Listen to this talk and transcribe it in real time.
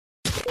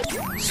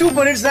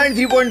Super hits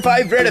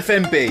 93.5 red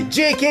FM पे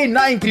JK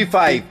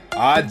 935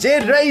 आज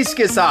rice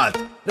के साथ।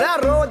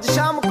 रोज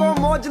शाम को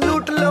मौज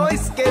लूट लो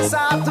इसके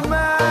साथ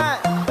में।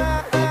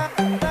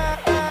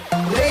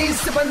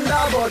 रईस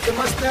बंदा बहुत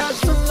मस्त है,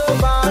 सुन लो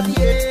बात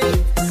ये।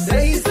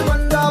 रईस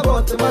बंदा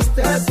बहुत मस्त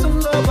है, सुन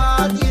लो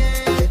बात ये।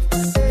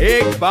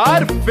 एक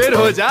बार फिर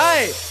हो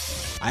जाए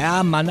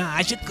आया मना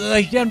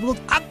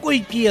अकुई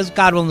चीज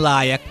कर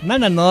लायक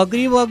ना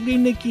नौकरी वोकरी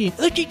न की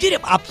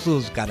सिर्फ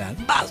अफसोस करान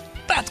बस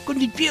प्रत कुछ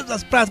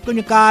चीजस प्रत कुछ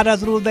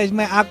कारस रूद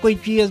में अकुई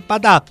चीज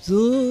पता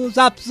अफसोस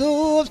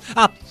अफसोस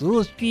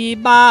अफसोस की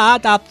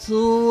बात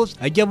अफसोस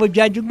जब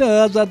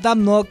जम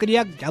नौकरी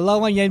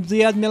चलाव यम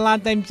मिलान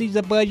तम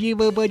सजी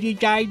वजी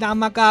चाय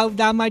दामा कह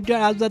दामा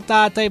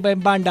थे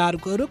भंडार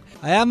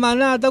कोरुक आया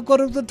मना तो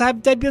कोरुक तो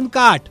थपिन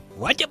काट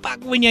वह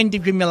पक वन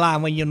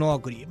मिलान यह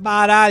नौकरी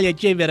बहरहाल ये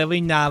चेवर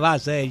वन नावा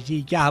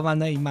सी क्या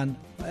वन मन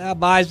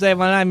बास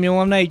वन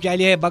मोन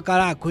चले बह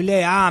कर खुले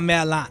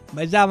मेलान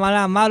बजा वन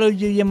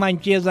मरुज इन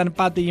चीजन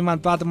पत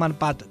मन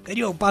पत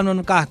करो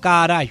पन कह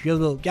कारा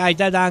शुरू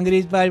क्या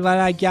अंग्रेज पे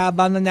वन क्या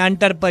बन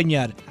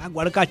एंटरप्रेन्योर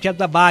गो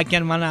कह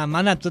बाकियन वन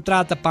मन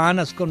त्रा तो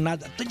पानस कुन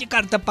नजर तुझ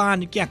कर तो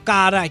पान क्या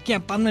कारा क्या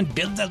पन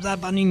बिजनेस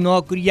पन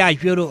नौकरिया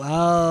शुरू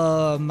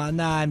मन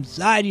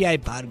सारी आई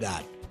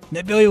फरगाट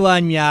मे पे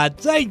वन याद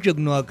चुक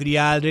नौकरी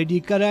ऑलरेडी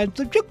करान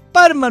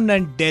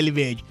परमानेंट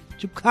डेलीवेज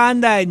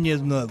खानदान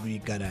नौकरी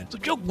करान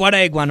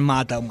गोड़े वन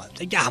माता मत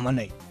क्या वन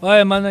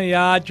ओए मन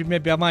याद मे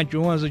पे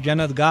चोन सह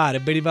जन्नत गार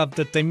बड़ी बाप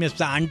तो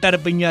तमिस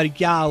एंटरप्रेन्योर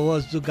क्या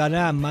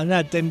करान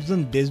मन तम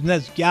सुन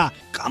बिजनेस क्या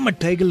कम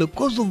ठगल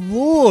कुस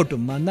वोट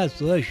मन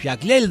सह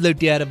शक्ल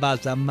लुटेर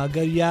बासा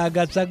मगर या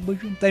गसक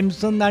बह तम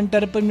सुन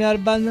एंटरप्रेन्योर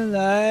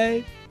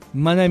बन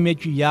मन मे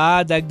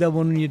याद अक दह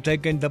वोन इत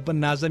दपन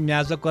ना मे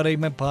हसा कोर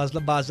मे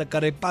फैसला बह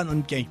कर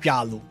पन क्या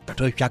चालू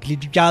पे शक्ल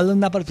चालू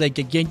नपर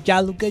क्या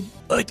चालू कर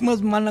अथ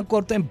मन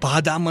कोर तम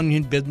बादामन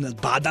हंद बिजनेस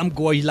बादाम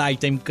गोश लाज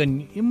तम कन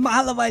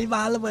महल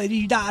वल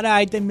रिश्तेदार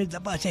आय तमिस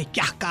दपास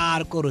क्या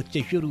कार कोर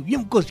शुरू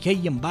यम कुछ खे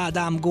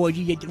बादाम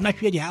गोजी ये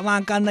नशे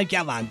हेवान कह न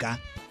खेवान कह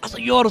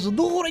योर सह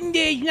दूर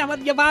अंदेश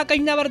नफर बाक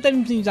नफर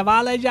तम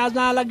सवाल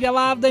अलग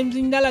जवाब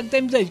तम अलग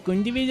तम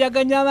कुन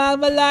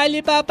जवाब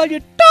लाली पापा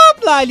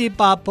टॉप लाली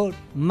पाप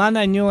मन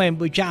नो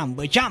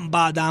बचाम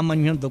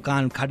बादामन हंद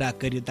दुकान खड़ा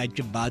कर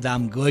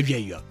बादाम गोजे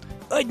योत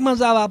अत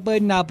मज आव अप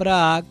नफर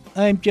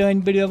अम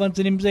चन बड़ो वन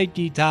सन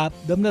सती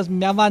थप दपनस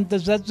मे वन तो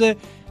सह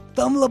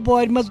तमल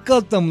बोर मज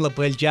कस तमल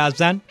फल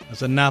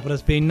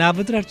नफरस पे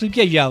नफ रट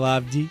क्या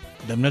जवाब दी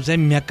दपनस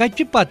मे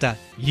कत पता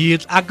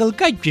यीज अकल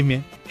कत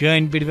मे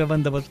चन बड़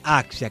वन दपस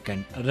अख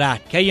सेकंड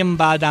रट खे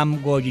बादाम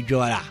गोज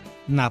जोरा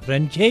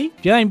नफरन छे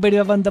चन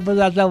बड़ वन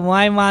दपस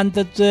वन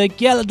तो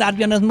केल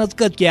दर्जनस मज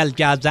कत केल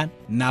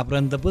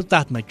नफरन दपस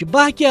तथ मज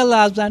 12 केल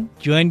आसान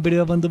चन बड़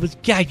वन दपस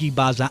क्या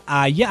बासान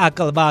आय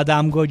अकल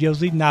बादाम गोजो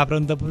सी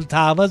नफरन दपस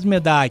थावस में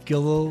 10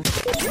 किलो।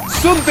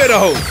 सुनते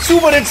रहो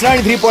सुपर हिट्स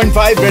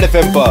 93.5 रेड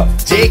एफएम पर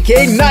JK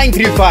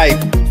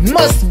 935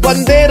 मस्त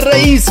बंदे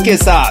रईस के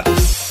साथ।